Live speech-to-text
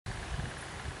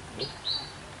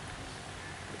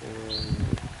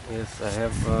Yes, I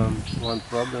have one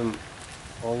problem.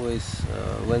 Always,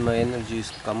 when my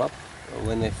energies come up,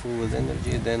 when I full with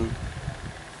energy, then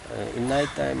in night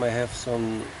time I have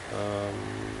some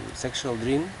sexual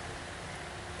dream,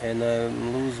 and I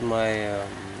lose my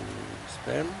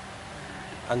sperm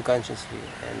unconsciously,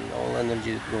 and all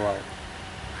energy go out.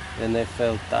 Then I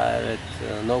felt tired,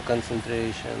 no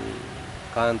concentration,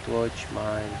 can't watch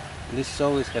mind. This is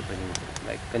always happening,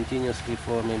 like continuously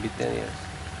for maybe 10 years.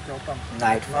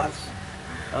 Night falls.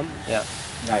 Yeah.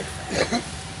 Night falls.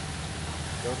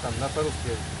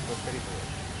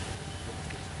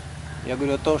 Я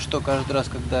говорю о том, что каждый раз,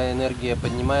 когда энергия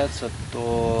поднимается,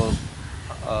 то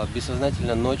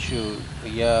бессознательно ночью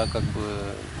я как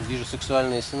бы вижу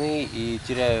сексуальные сны и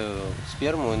теряю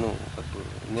сперму, ну, как бы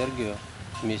энергию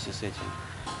вместе с этим.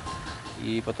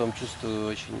 И потом чувствую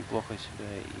очень плохо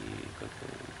себя, и как бы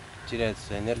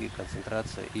теряется энергия,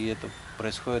 концентрация. И это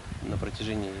происходит на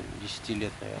протяжении 10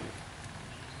 лет, наверное.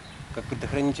 Как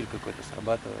предохранитель какой-то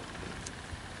срабатывает.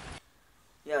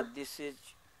 Yeah, this is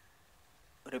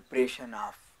repression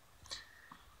of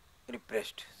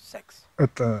repressed sex.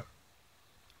 Это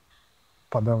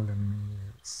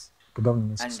подавленная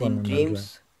сексуальная энергия.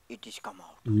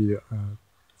 И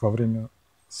во время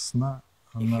сна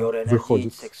она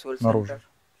выходит наружу.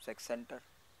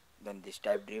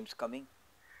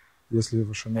 Если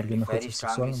ваша энергия находится в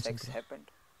сексуальном центре,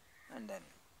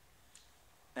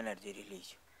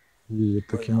 и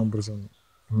таким образом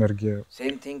энергия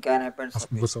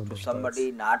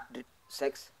высвобождается.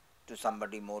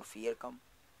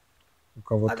 У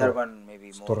кого-то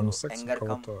в сторону секса, у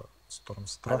кого-то в сторону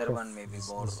страха,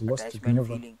 злости,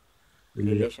 гнева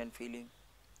или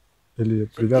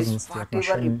привязанности,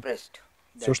 отношений.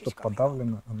 Все, что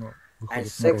подавлено, оно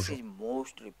выходит наружу.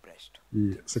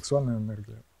 И сексуальная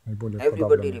энергия наиболее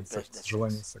подавлена,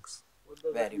 желание секса.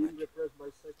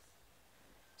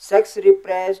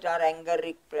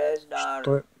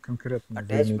 Что конкретно вы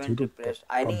имеете в виду под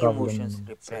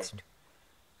подавленным сексом?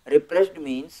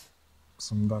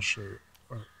 Самдарши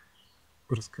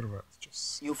раскрывает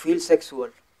сейчас.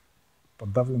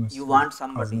 Подавленность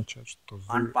означает, что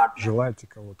вы желаете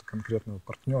кого-то, конкретного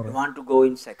партнера,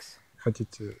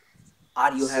 хотите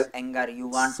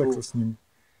секса с ним,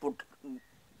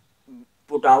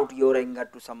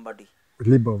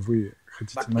 либо вы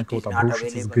хотите на кого-то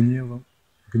обрушиться с гневом,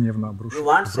 гневно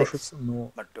обрушиться,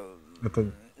 но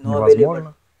это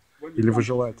невозможно. Или вы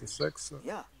желаете секса,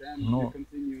 но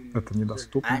это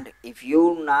недоступно.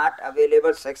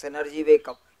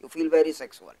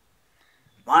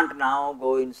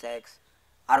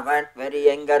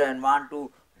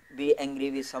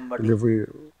 Или вы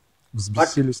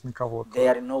взбесились на кого-то,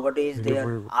 или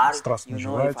вы страстно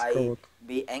желаете кого-то,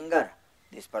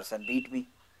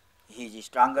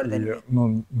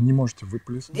 но не можете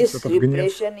выплеснуть этот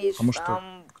гнев, потому что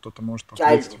кто-то может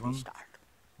ответить вам,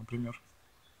 например.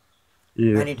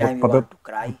 И вот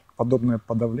подобное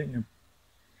подавление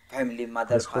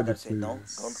происходит с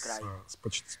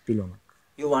пеленок.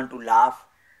 Вот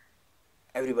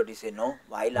вы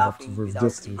в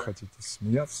детстве хотите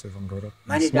смеяться, и вам говорят,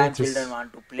 не смейтесь,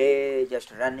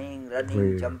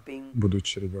 вы,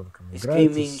 будучи ребенком,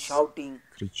 играетесь,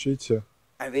 кричите,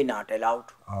 а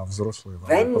взрослые вам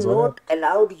не позволяют.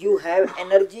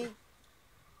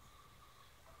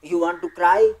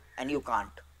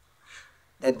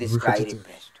 Вы хотите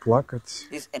плакать,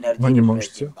 но не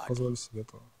можете позволить себе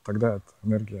этого. Тогда эта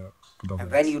энергия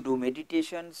подавляется. И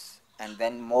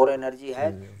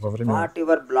во время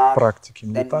практики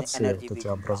медитации вот эти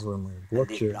образуемые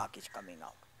блоки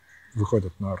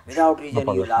выходят наружу, на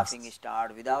поверхность.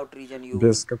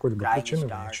 Без какой-либо причины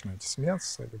вы начинаете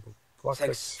смеяться, либо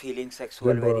плакать,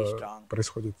 либо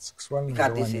происходит сексуальное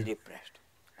желание.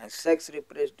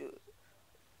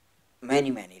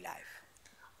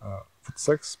 Вот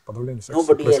секс, подавление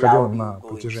секса происходило на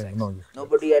протяжении многих лет.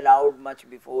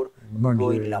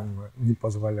 Многим не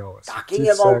позволялось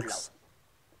идти в секс,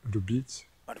 любить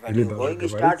или даже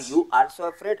говорить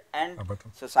об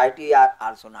этом.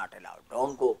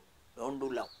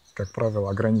 Как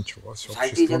правило, ограничивалось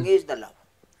обществом,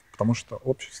 потому что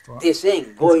общество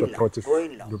против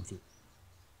любви.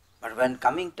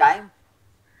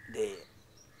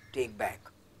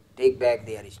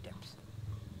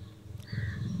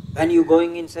 When you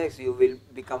going in sex, you will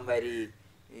become very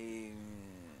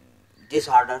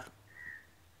disorder.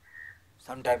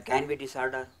 Sometimes can be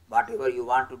disorder. Whatever you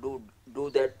want to do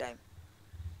that time.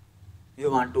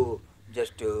 You want to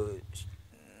just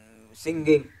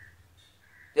singing.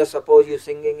 Just suppose you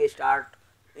singing start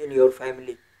in your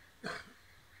family,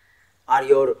 or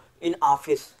you're in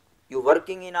office. You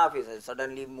working in office, and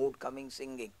suddenly mood coming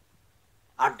singing,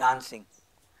 or dancing.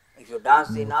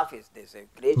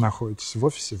 находитесь в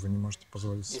офисе, вы не можете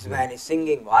позволить себе.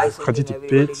 Хотите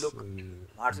петь,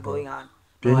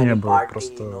 пение было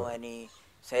просто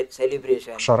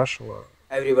ошарашило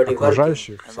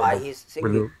окружающих, все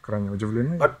были крайне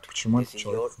удивлены, почему этот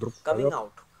человек вдруг поет.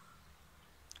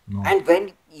 Но...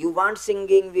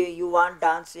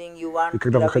 И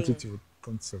когда вы хотите вот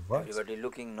танцевать,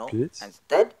 петь,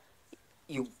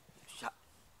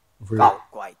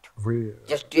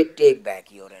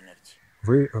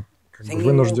 вы как бы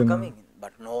вынуждены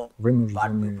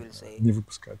не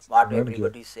выпускать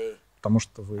энергию, потому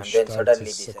что вы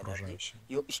считаетесь с окружающим.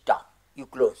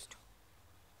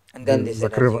 Вы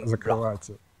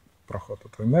закрываете проход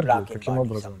этой энергии, таким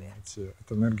образом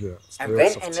эта энергия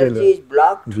остается в теле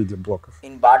в виде блоков.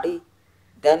 И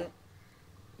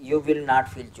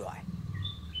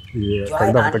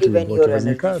когда вот такие блоки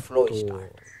возникают,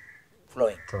 то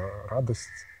это радость,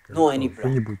 вы не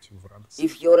будете в радости.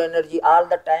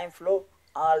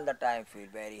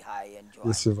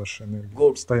 Если ваша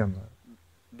энергия постоянно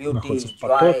находится в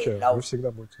потоке, вы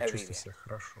всегда будете чувствовать себя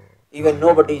хорошо.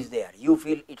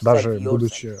 Даже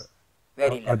будучи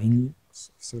одни,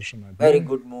 совершенно одни,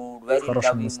 в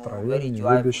хорошем настроении,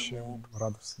 любящим,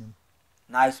 радостным.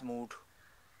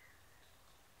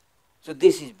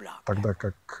 Тогда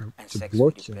как эти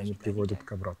блоки, они приводят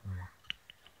к обратному.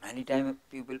 Many times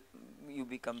you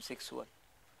become sexual,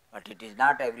 but it is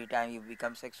not every time you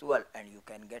become sexual and you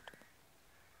can get.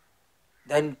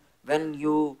 Then when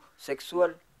you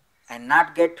sexual and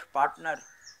not get partner,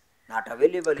 not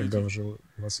available, когда у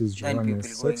вас есть желание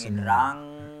секса, но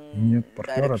нет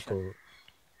партнера, то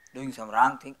doing some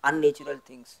wrong thing, unnatural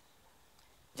things,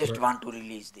 just want to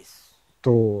release this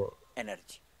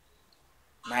energy.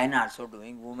 Men also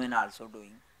doing, women also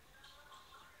doing.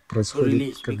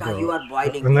 Происходит, когда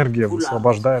энергия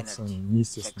высвобождается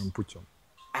неестественным путем.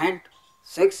 And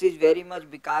sex is very much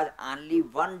because only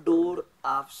one door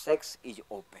of sex is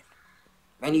open.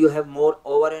 When you have more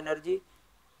over energy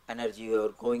you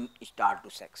are going start to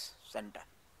sex center.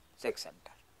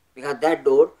 Because that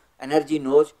door, energy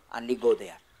knows only go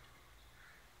there.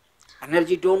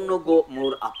 Energy don't know go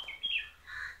more up.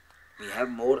 We have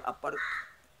more upper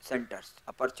centers,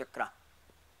 upper chakra.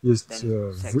 Есть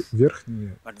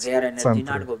верхние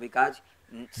центры,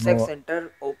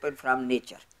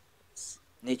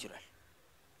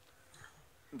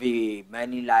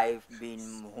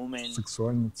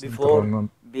 сексуальный центр, он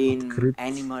открыт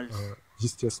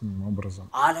естественным образом.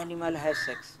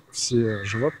 Все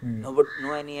животные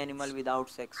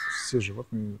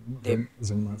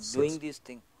занимаются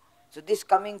сексом.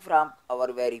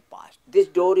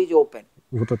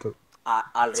 Вот это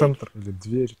центр или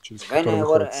дверь, через которую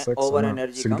выходит секс, она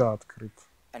всегда открыта.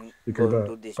 И когда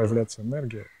появляется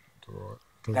энергия, то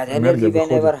энергия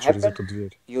выходит через эту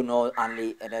дверь.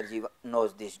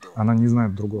 Она не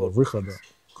знает другого выхода,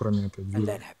 кроме этой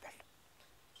двери.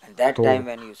 То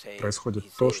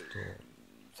происходит то, что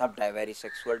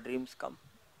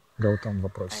Гаутам в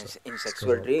вопросе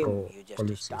сказал про полицию,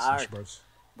 если не ошибаюсь.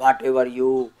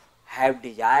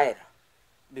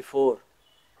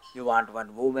 You want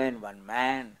one woman, one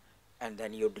man, and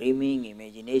then you're dreaming,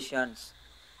 imaginations,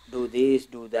 do this,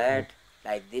 do that,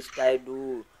 like this type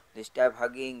do, this type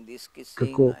hugging, this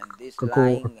kissing, and this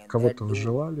lying, and that do. Кого-то вы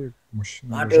желали,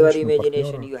 мужчину, Whatever женщину,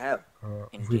 imagination you have, партнера,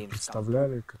 in вы dreams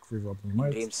представляли, как вы его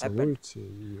обнимаете, целуете.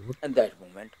 And that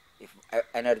moment, if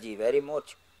energy very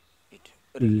much, it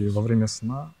и во время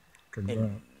сна,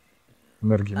 когда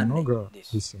энергии много,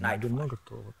 если энергии много,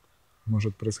 то вот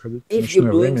может происходить в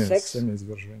ночное время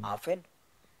семяизвержение.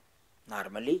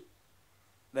 Normally,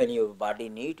 when your body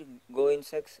need to go in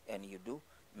sex and you do,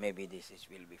 maybe this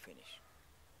will be finished.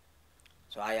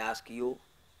 So I ask you,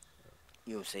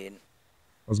 you say,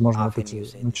 возможно, вот эти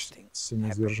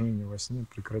семяизвержения во сне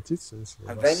прекратятся, если у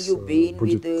вас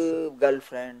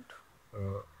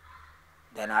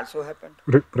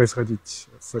будет происходить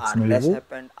секс наяву,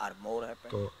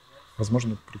 то,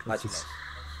 возможно, прекратится.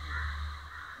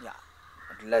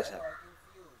 Less happen.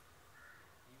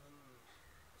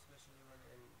 Especially when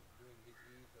I'm doing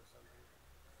retreat or something,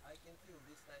 I can feel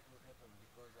this type will happen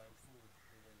because I'm full with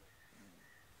energy.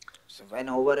 So when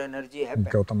over energy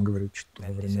happens, Гаутам говорит, что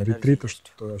во время ретрита,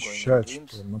 что ощущает,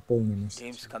 что наполненность.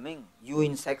 Dreams coming. You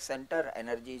in sex center,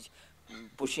 energy is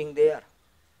pushing there.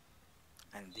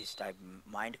 And this type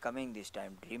mind coming, this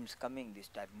time dreams coming, this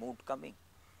type mood coming.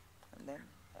 And then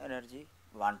energy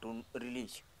want to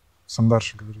release.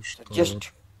 Самдарши говорит, что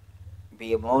вот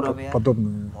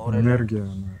подобная энергия,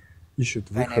 она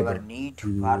ищет выхода и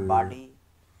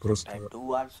просто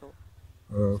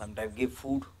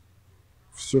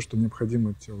все, что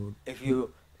необходимо телу,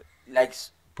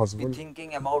 позволь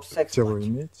телу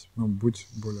иметь, но будь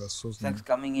более осознанным. Sex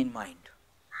coming in mind.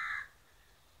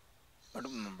 But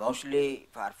mostly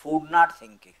for food not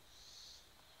thinking.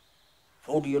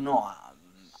 Food, you know,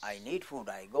 I need food,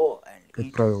 I go and eat.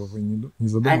 Как правило, вы не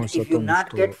задумываетесь о том,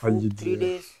 что о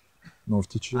еде, но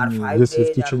если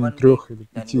в течение 3 или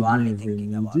 5 дней вы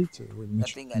не едите, вы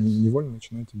невольно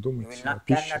начинаете думать о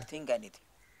пище.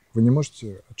 Вы не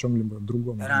можете о чем-либо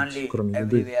другом думать, кроме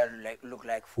еды,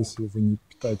 если вы не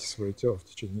питаете свое тело в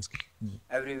течение нескольких дней.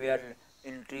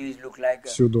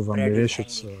 Всюду вам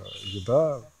мерещится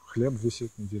еда, хлеб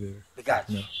висит на деревьях.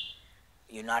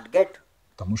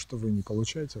 Потому что вы не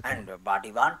получаете этого.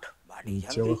 И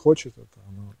тело хочет это,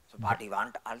 оно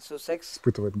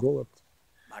испытывает голод.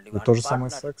 И то же самое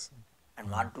с сексом.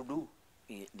 Это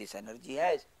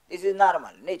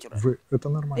нормально,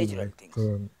 это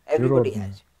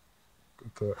природно.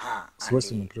 Это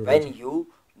свойственно природе.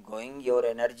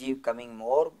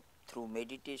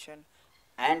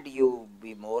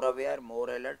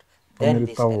 По мере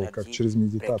того, как через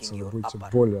медитацию вы будете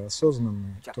более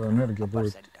осознанны, то энергия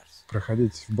будет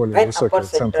проходить в более высокие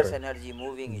центры,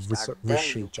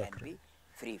 высшие чакры.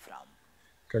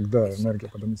 Когда энергия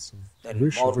поднимется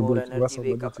выше, вы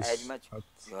освободитесь от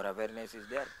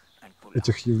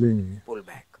этих явлений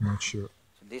ночью.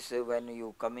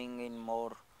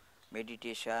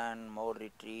 Meditation, more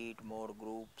retreat, more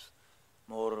groups,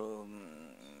 more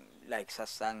like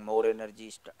Satsang, more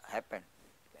energy happen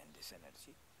when this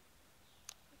energy.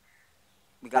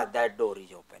 Because that door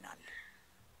is open only.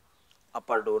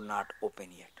 Upper door not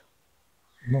open yet.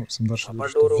 Ну, Самдарши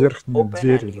говорит, что верхняя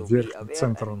дверь или верхний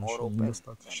центр, он еще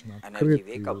недостаточно открыт,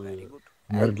 и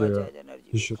энергия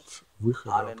ищет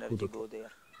выхода откуда-то.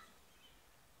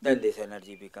 Он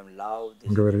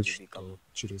говорит, что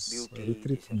через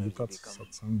ретрит, медитацию,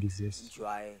 сатсанги здесь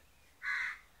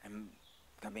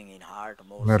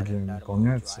энергия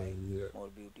наполняется и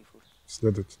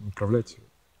следует направлять ее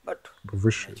в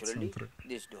высшие центры.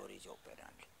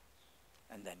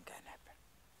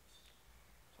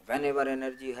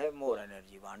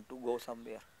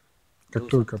 Как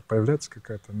только появляется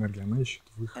какая-то энергия, она ищет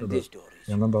выхода,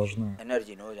 и она должна... Это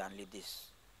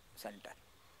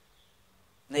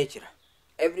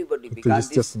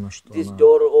естественно, что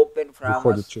она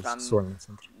выходит через сексуальный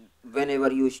центр. У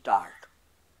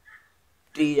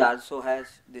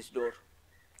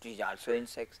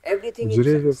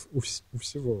деревьев, у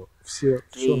всего, все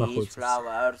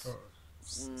находится.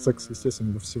 Секс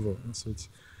естественно для всего на свете.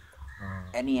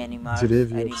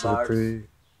 Деревья, цветы,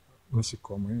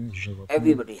 насекомые, животные.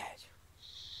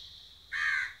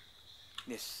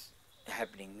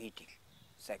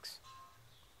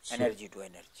 Energy to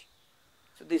energy.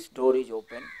 So this door is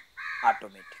open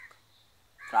automatic.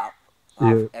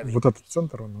 И вот этот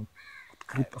центр, он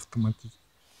открыт автоматически.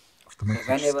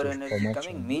 Whenever energy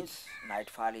coming means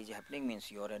nightfall is happening,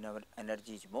 means your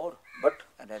energy is more, but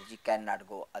energy cannot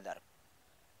go other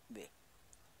way.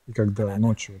 И когда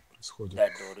ночью происходит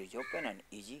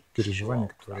переживание,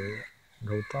 которое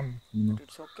Гаутам,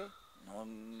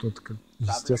 то это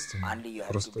естественно,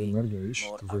 просто энергия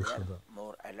ищет выхода.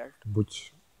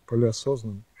 Будь более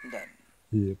осознан,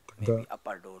 и тогда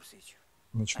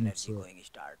начнется,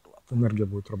 энергия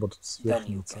будет работать с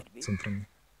верхними центрами.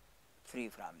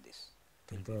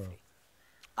 Тогда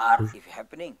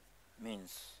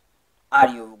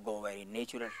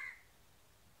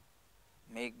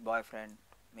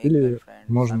или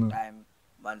можно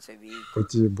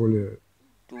пойти более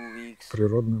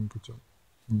природным путем,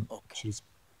 через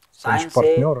помощь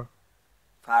партнера.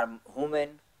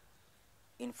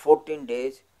 In 14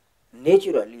 days,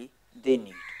 naturally they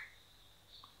need.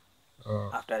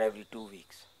 After every 2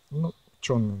 weeks. Ну,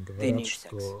 ученые говорят,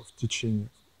 что в течение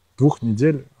 2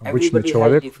 недель обычный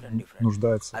человек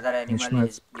нуждается,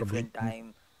 начинает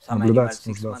наблюдается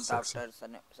нужда в сексе.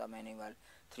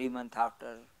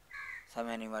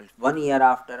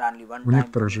 У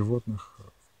некоторых животных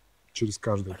через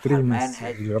каждые 3 месяца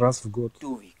или раз в год.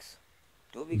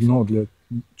 Но для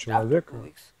человека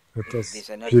этот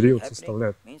период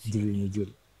составляет 2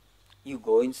 недели.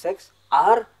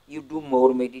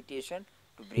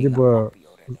 Либо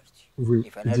вы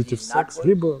идите в секс,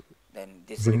 либо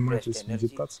занимаетесь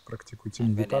медитацией, практикуете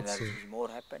медитацию,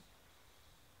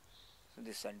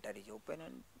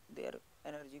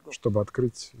 чтобы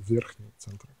открыть верхний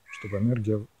центр, чтобы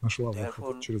энергия нашла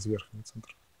выход через верхний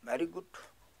центр.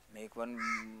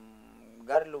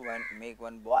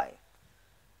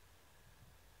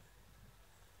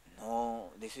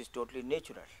 No, this is totally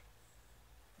natural.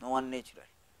 No unnatural.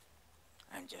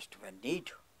 And just when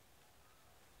need,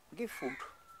 give food.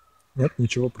 Нет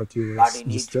ничего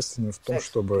противоестественного в том,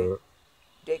 чтобы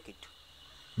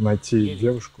найти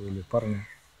девушку или парня.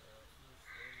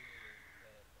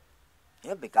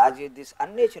 Yeah, because this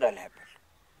unnatural happened.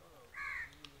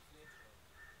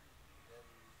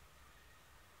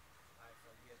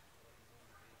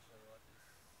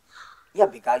 Yeah,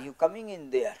 because you coming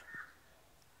in there,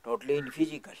 totally in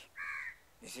physical.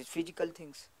 This is physical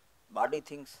things, body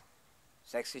things.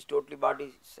 Sex is totally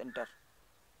body center,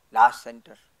 last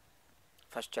center,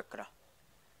 first chakra.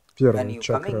 When Первая you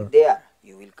чакра, coming there,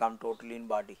 you will come totally in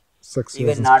body. секс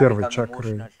Even связан с not первой become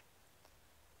чакрой. emotional.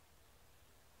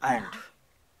 And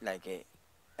like a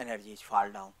energy is fall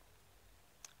down.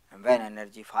 And when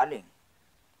energy falling,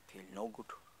 feel no good.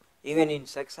 Even in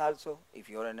sex also, if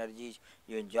your energy is,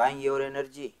 you enjoying your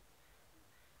energy,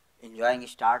 enjoying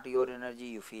start your energy,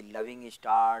 you feel loving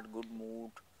start, good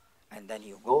mood, and then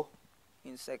you go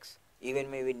in sex,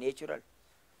 even maybe natural.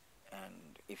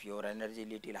 And if your energy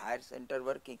little higher center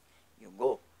working, you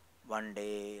go one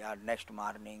day or next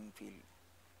morning, feel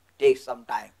take some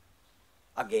time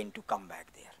again to come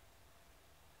back there.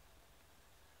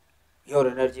 Your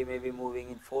energy may be moving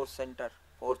in fourth center,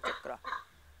 fourth chakra,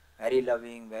 very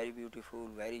loving, very beautiful,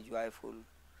 very joyful,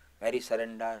 very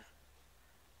surrender,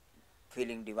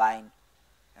 feeling divine.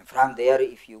 And from there,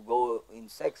 if you go in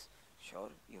sex,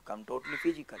 sure, you come totally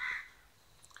physical.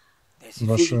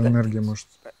 Ваша энергия может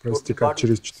проистекать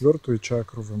через четвертую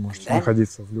чакру, вы можете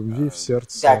находиться в любви, в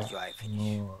сердце,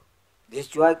 но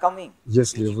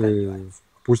если вы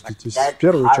пуститесь в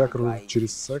первую чакру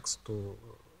через секс, то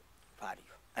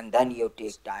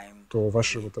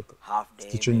ваше вот это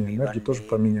стечение энергии тоже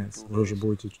поменяется. Вы уже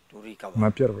будете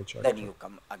на первой чакре.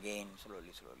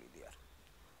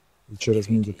 И через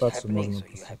медитацию можно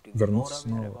просто вернуться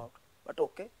снова.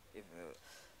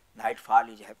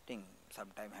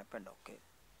 Sometime happened, okay,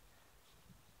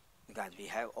 because we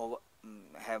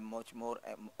have much more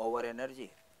over energy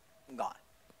gone.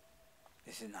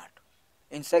 This is not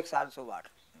in sex also. What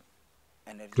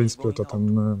в принципе вот это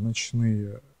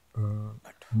ночной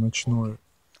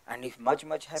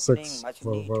секс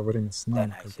во время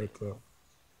сна, как это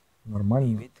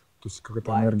нормально, то есть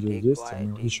какая-то энергия есть,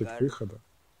 она ищет выхода.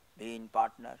 Be in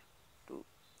partner to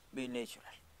be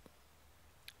natural.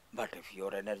 But if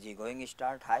your energy going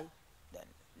start high, then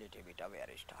little bit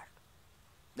aware start.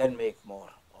 Then make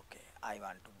more. Okay, I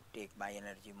want to take my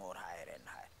energy more higher and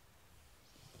higher.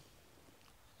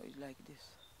 So it's like this.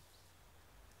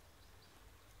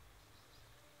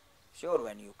 Sure,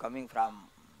 when you coming from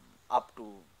up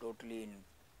to totally in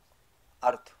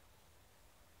earth,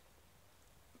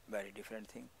 very different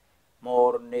thing.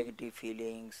 More negative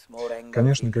feelings, more anger.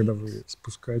 Конечно, когда вы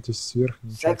спускаетесь с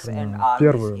верхней чакры на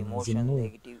первую, на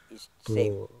земную,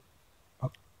 то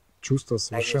чувства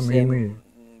совершенно иные.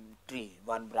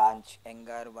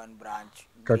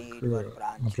 Как,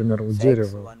 например, у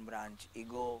дерева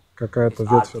какая-то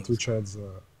ветвь отвечает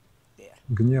за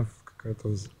гнев,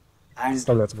 какая-то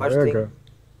представляет свое эго.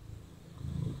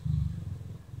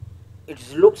 It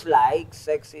looks like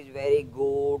sex is very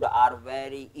good or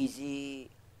very easy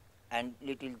and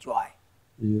little joy.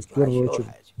 И в первую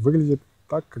очередь выглядит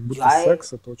так, как будто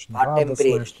секс это очень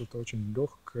радостное, что-то очень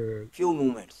легкое. Few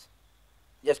moments.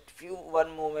 Just few,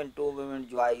 one moment, two moment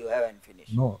joy you have and finish.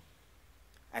 Но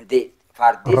and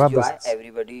for this joy,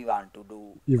 everybody want to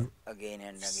do again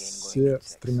and again. Все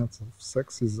стремятся в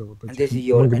секс из-за вот этих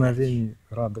мгновений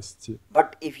радости.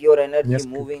 But if your energy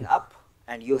moving up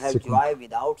and you have joy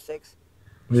without sex,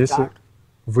 но если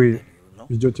вы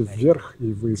идете вверх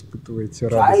и вы испытываете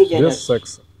радость без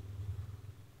секса,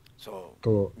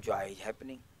 то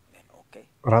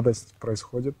радость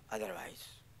происходит.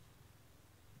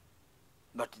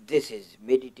 But this is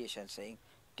meditation saying,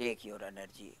 take your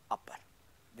energy upper.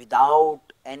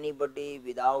 Without anybody,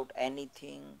 without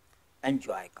anything, and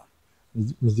joy come.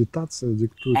 Медитация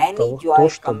диктует то,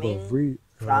 чтобы вы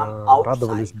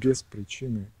радовались без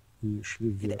причины и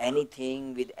шли вверх. With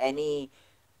anything, with any,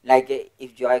 like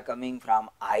if joy coming from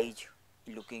eyes,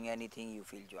 looking anything, you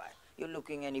feel joy. You're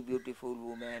looking any beautiful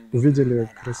woman. Увидели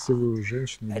красивую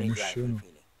женщину или мужчину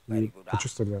и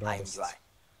почувствовали радость.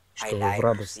 Что вы в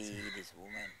радости,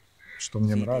 что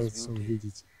мне нравится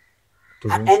увидеть ту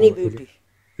женщину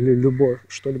или любое,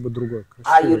 что-либо другое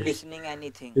красивое.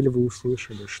 Или вы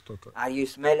услышали что-то,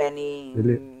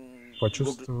 или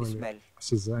почувствовали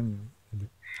осязание,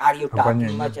 или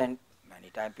обонянием.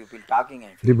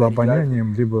 Либо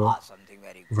обонянием, либо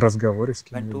в разговоре с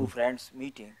кем-нибудь.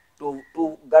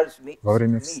 Во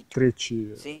время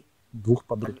встречи двух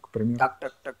подруг, к примеру,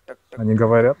 они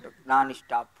говорят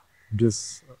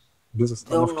без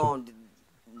остановки.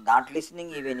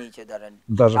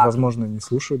 Даже, возможно, не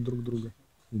слушают друг друга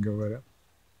и говорят.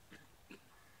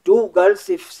 two girls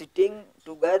if sitting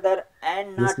together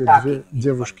and not Если talking, две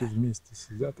девушки вместе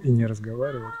сидят и не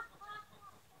разговаривают,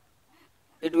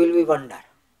 it will be wonder.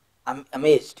 I'm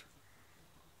amazed.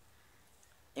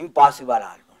 Impossible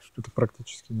almost. это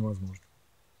практически невозможно.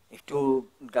 If two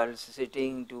girls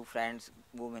sitting, two friends,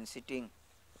 women sitting,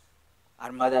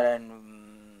 or mother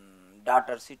and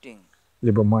daughter sitting,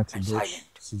 Либо мать и and дочь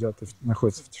silent, сидят и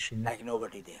находятся в тишине, like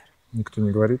nobody there. никто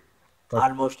не говорит, так,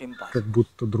 Almost impossible. как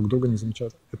будто друг друга не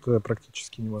замечают. Это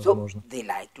практически So невозможно. they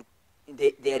like to,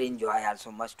 they enjoy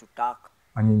also much to talk.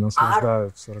 Они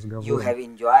наслаждаются You разговором. have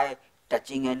enjoyed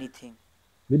touching anything.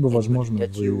 Либо, Anybody возможно,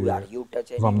 touch you or you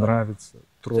touch вам anyone. нравится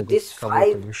трогать these кого-то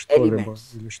five или что-либо,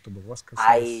 elements, или чтобы вас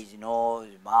касалось. Eyes,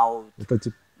 nose, mouth, Вот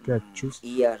эти 5 чувств,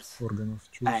 ears, органов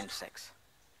and чувств. sex.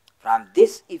 From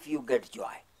this, if you get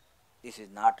joy, this is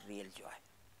not real joy.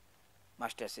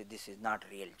 Master said this is not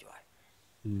real joy.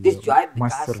 И This joy because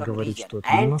мастер some говорит, reason. что это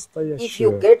не And if you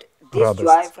настоящая get this joy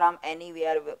радость, from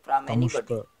anywhere, from потому anybody,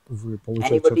 что вы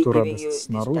получаете anybody эту giving радость you this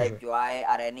type снаружи, joy,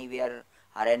 or anywhere,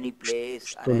 or any place,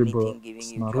 or что-либо anything giving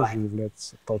you снаружи joy.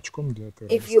 является толчком для этой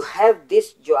If you радости. have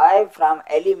this joy from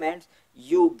elements,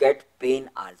 you get pain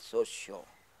also sure.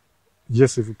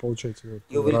 Если вы получаете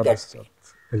You эту will get радость pain. от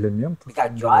элементов, Because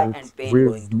он joy говорит, and pain вы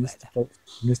going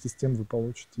вместе с тем вы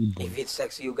получите и If боль. with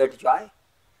sex you get joy,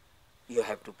 you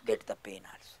have to get the pain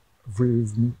also.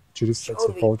 Вы через секс вы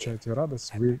Sure will получаете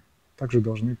радость, вы также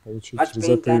должны получить Much через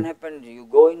pain это can и happen. You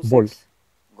go in боль. sex,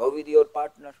 go with your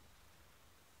partner,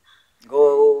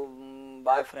 go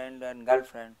boyfriend and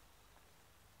girlfriend.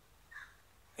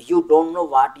 You don't know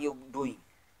what you doing.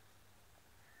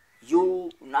 You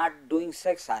not doing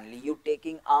sex only. You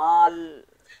taking all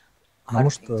Потому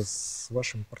her что things. с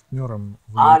вашим партнером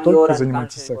вы All не только your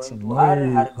занимаетесь unconscious сексом, going to но her,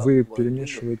 и her вы going to you.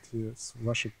 перемешиваете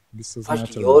ваше First, your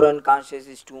бессознательное. unconscious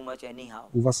is too much anyhow.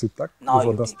 У вас и так Now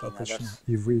его you taking достаточно, others.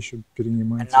 и вы еще And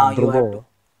перенимаете now от you have to другого.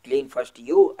 clean first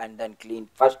you and then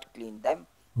first clean them.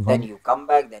 Then you come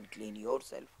back, then clean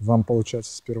yourself. Вам,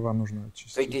 получается, сперва нужно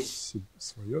So it очистить is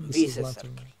свое vicious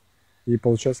бессознательное. circle. И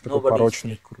получается такой Nobody is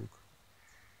порочный free. круг.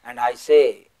 And I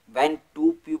say, when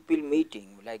two people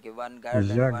meeting, like one И girl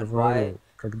я and one boy, говорю,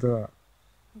 когда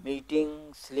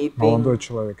meeting, молодой sleeping,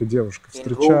 человек и девушка in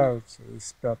встречаются и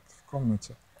спят в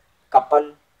комнате,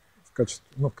 couple, в качестве,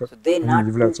 so they они not two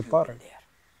являются people парой, there.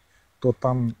 то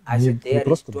там I не, said, there не is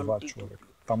просто 2 22 человека,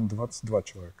 people. там 22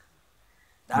 человека.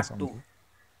 На Not самом two. деле.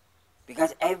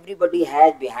 Because everybody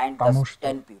has behind Потому us что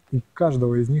 10 people. у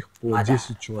каждого из них по Mother,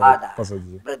 10 человек father,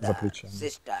 позади, за brother, плечами.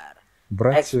 sister,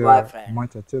 Братья, ex-boyfriend,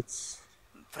 мать, отец,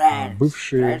 friends.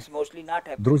 бывшие, Friends mostly not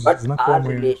happen, друзья, but all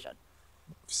знакомые, relation.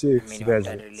 все их Minimum 10 связи с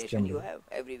relation you кем-либо. have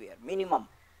everywhere. Minimum.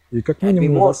 И как Can be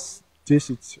минимум у more. вас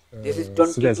 10 This is 22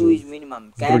 is связей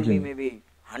minimum. с Can be другими. maybe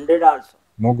 100 also.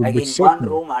 Могут Like быть in one сотни,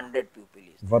 room 100 people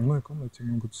is there. в одной комнате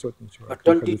могут сотни But человек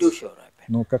 22 находиться. sure happen.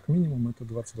 Но как минимум это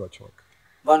 22 человека.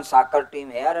 One soccer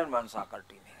team here and one soccer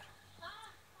team here.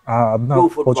 А одна, Two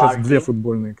football получается, 2 team.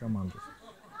 футбольные команды.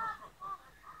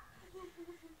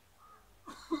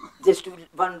 Just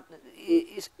one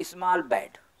small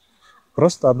bed.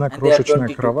 Просто одна And there are крошечная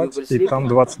 22 кровать, people и там sleeping.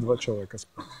 22 человека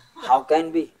спят. How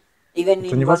can be? Even Это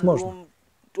in one невозможно. room,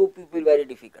 two people very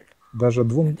difficult. Даже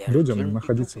двум There are людям 22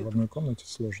 находиться в people. одной комнате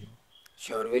сложно.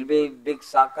 Sure will be big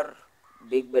soccer,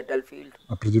 big battlefield.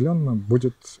 Определенно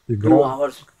будет 2 игра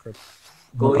hours какая-то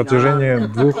на going протяжении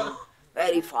on,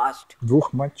 very fast.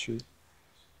 двух матчей.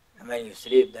 And when you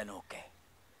sleep, then okay,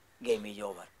 game is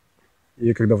over.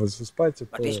 И когда вы засыпаете,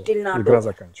 то But it's still not игра over.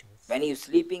 заканчивается. When you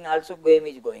sleeping, also game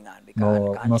is going on because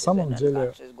Но на unconscious самом and деле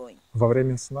unconscious going. во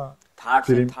время сна Thoughts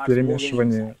and thoughts moving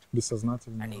перемешивание inside.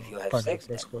 бессознательного And if you have также sex, then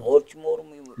происходит. much more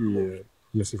moving. И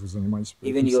если вы занимаетесь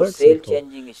Even этим your сексом, cell то,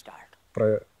 changing start.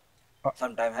 про-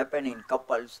 Sometimes happen in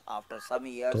couples after some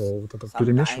years. то вот это Sometimes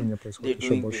перемешивание they происходит еще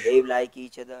doing больше. behave like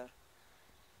each other.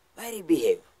 Very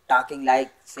behave, talking like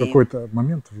В same. какой-то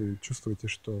момент вы чувствуете,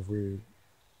 что вы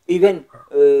Even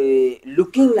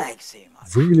looking like same.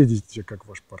 выглядите как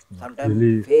ваш партнер,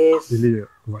 Sometimes face, или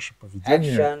ваше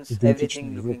поведение Actions, идентично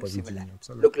everything его looking similar. поведению.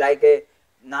 Абсолютно. Look like a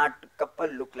not couple,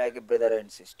 look like a brother and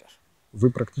sister.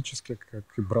 Вы практически как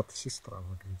и брат и сестра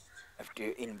выглядите.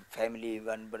 If in family,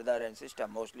 one brother and sister,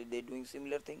 mostly they doing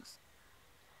similar things.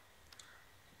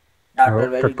 Daughter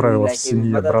very Как doing правило, в like a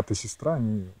семье mother. брат и сестра,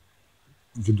 они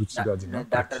ведут себя одинаково,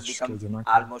 Daughter практически become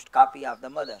одинаково. almost copy of the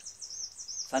mother.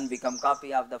 Son become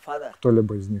copy of the father.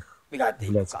 Кто-либо из них Because they look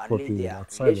является only копией their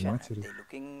отца или relation. матери. They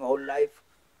looking whole life.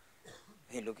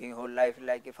 They looking whole life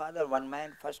like a father, one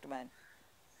man, first man.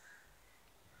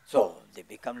 So they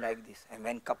become like this. And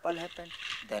when couple happen,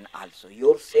 then also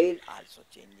your cell also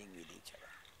changing with each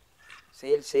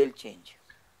other. Cell change.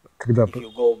 когда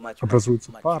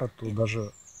образуется пара, то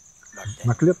даже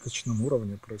на клеточном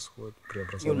уровне происходит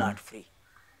преобразование.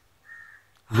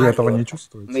 Вы этого не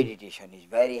чувствуете.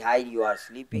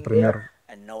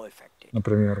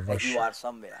 Например,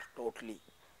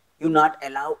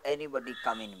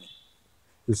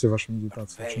 если ваша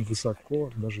медитация очень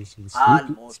высоко, даже если вы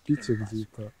спите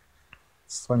где-то,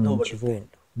 с вами ничего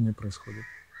не происходит.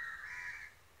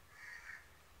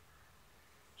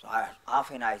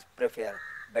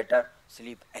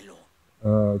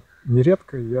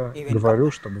 Нередко я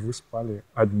говорю, чтобы вы спали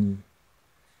одни.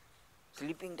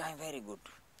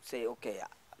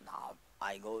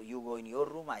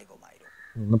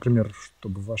 Например,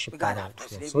 чтобы ваша пара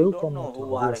ушла в свою комнату, а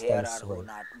вы остались в своей.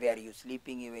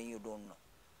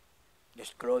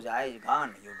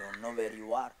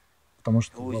 Потому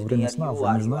что во время сна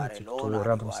вы не знаете, кто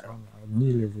рядом с вами,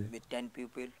 одни ли вы,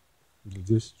 или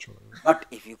 10 человек.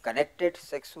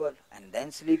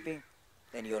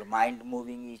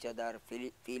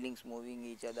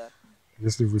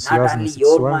 Если вы связаны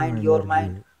сексуальной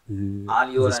энергией,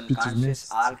 и вы спите вместе,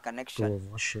 то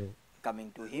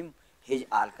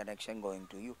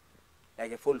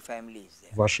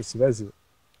ваши связи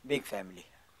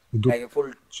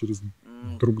идут через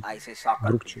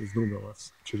друг через друга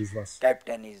вас, через вас.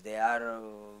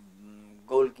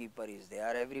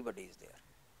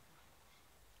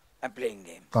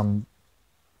 Там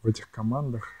в этих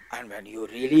командах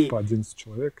по 11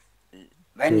 человек.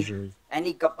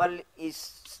 Any couple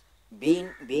is being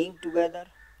together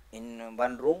in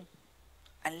one room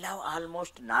and love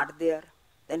almost not there,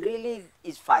 then really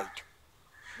is fight.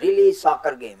 Really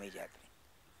soccer game is happening.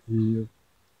 И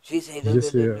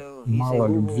если мало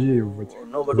любви в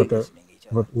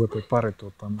этой паре,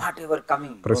 то там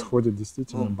происходит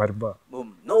действительно борьба.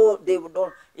 No, they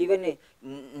don't even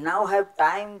now have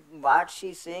time. What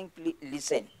she saying,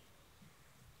 listen.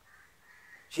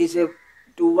 She say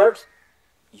 2 words,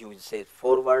 you say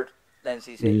 4 words, then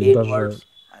she say 8 words.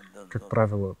 Как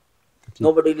правило,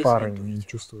 такие пары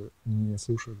не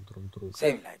слушают друг друга.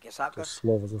 Same like a soccer. То есть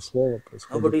слово за слово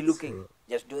происходит. Nobody looking,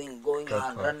 just going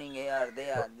on, running here,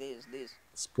 there, this.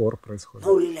 Спор происходит.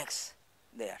 No relax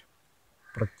there.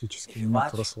 Практически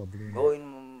нет расслабления. Go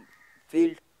in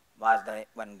field, watch the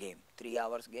one game, 3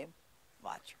 hours game,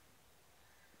 watch.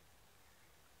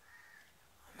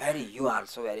 You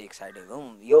also very excited.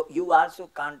 You also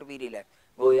can't be relaxed.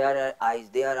 Go here, eyes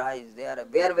there.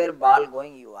 Where ball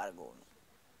going, you are going.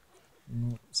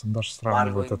 Ну, Самдарши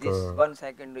сравнивает это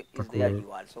такое,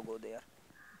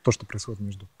 то, что происходит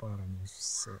между парами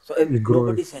с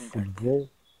игрой в футбол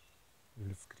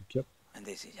или в крикет,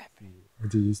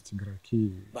 где есть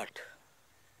игроки,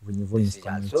 вы невольно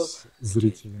становитесь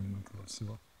зрителем этого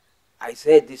всего. I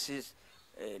say this is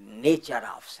nature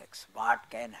of sex. What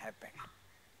can happen?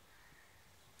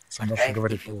 Самдарши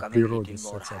говорит о природе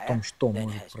секса, о том, что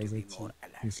может произойти,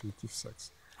 если идти в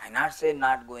секс.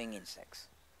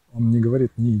 Он не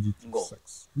говорит, не идите в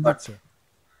секс. Идите.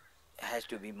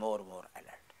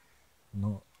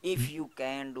 Но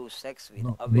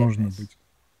нужно быть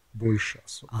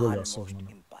более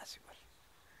осознанным.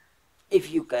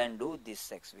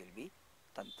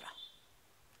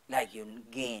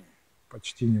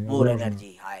 Почти невозможно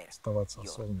оставаться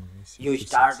осознанным, если You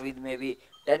start with maybe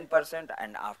 10%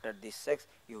 and after this sex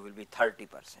you will be 30%,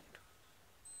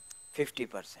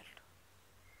 50%.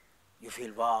 You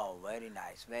feel wow, very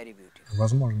nice, very beautiful.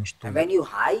 Возможно, что and when you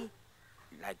high,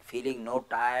 like feeling no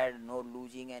tired, no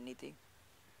losing anything,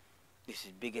 this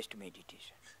is biggest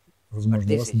meditation.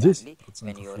 Возможно, у вас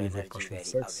 10%, и вы пошли в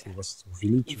секс, и у вас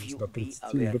увеличилось до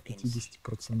 30, до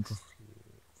 50%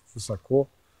 высоко.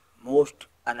 Most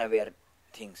unaware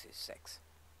things is sex.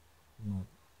 Ну,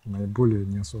 наиболее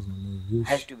неосознанные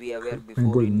вещи,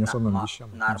 наиболее неосознанным вещам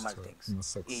относится именно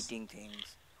секс. Eating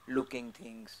things, looking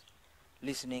things,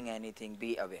 listening anything,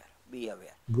 be aware.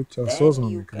 Будьте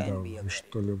осознанны, когда вы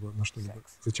что-либо, на что-либо,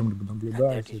 за чем-либо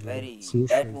наблюдаете или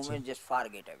слушаете.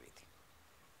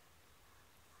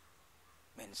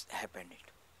 Means happened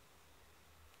it.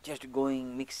 Just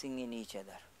going, mixing in each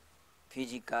other.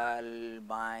 Physical,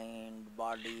 mind,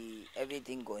 body,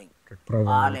 everything going. Как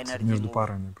правило, между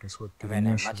парами происходит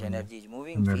перемешивание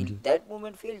энергии. That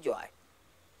moment feel joy.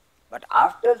 But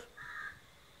after,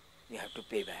 you have to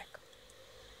pay back.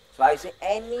 So I say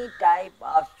any type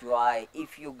of joy,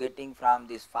 if you getting from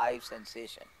this 5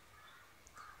 sensation,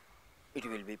 it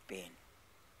will be pain.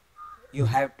 You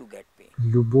have to get pain.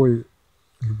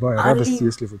 Любая радость,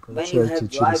 если вы получаете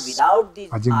через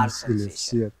один или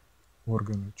все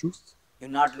органы чувств, вы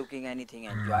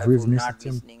вместе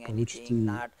с тем получите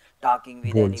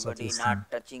боль, соответственно.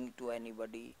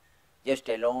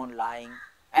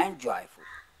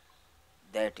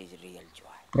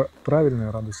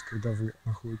 Правильная радость, когда вы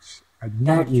находитесь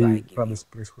одни, и радость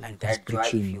происходит без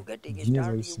причины, вне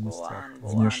зависимости от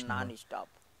внешнего,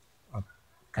 от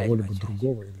кого-либо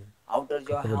другого или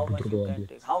какого-либо другого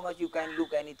объекта.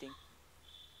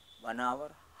 1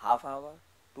 hour, half hour,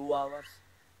 2 hours,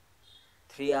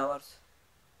 3 hours.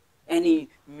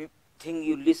 Anything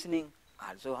you listening,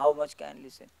 also how much can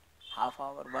listen? Half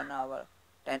hour, 1 hour,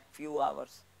 few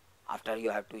hours. After you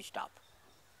have to stop.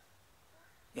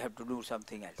 You have to do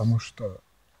something else. Потому что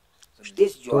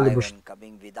this joy when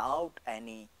coming without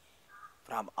any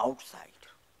from outside,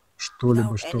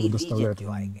 что-либо, что доставляет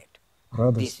вам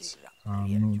радость,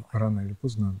 рано или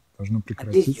поздно должно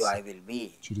прекратиться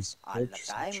через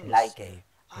полчаса, час,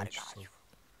 5 часов.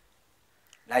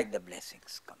 Like the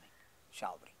blessings coming,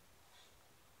 showering.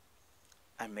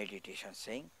 And meditation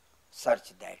saying,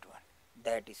 search that one.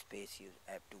 That space you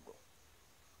have to go.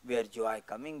 Where joy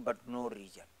coming but no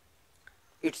reason.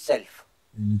 Itself.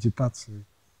 Медитации.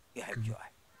 You have joy.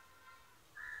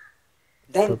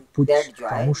 Then that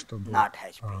joy not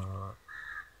has pain.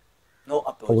 No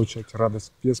apology. Получать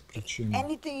радость без причины.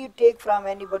 Anything you take from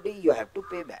anybody, you have to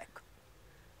pay back.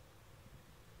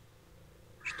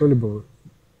 Что-либо,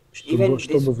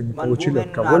 что бы вы ни получили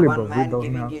от кого-либо, вы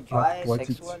должны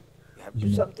отплатить ему.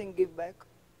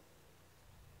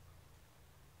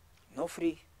 No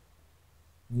free.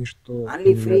 Ничто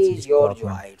не является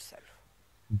бесплатным.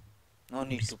 No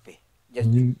need to pay.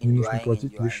 Не нужно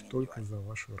платить лишь только за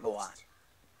вашу радость.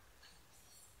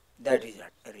 That is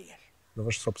real. За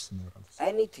вашу собственную радость.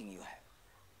 Anything you have.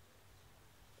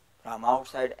 From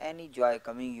outside, any joy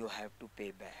coming, you have to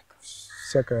pay back.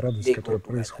 Всякая радость, которая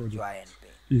происходит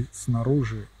и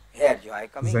снаружи,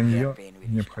 за нее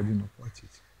необходимо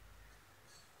платить.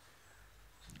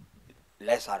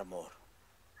 Less or more.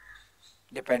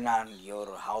 Depend on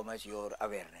how much your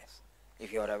awareness.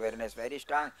 If your awareness very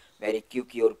strong, very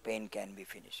quick your pain can be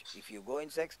finished. If you go in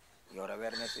sex, your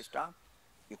awareness is strong,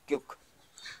 you quick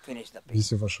finish the pain.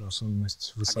 Если ваша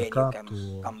осознанность высока, то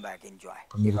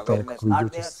по мере того, как вы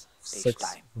идете в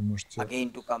секс, вы можете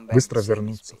быстро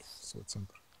вернуться в свой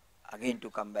центр. Again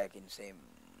to come back in same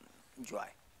joy.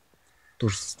 То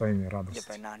же состояние радости.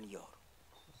 Depend on your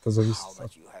Это зависит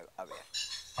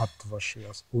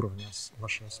от уровня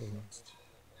вашей осознанности.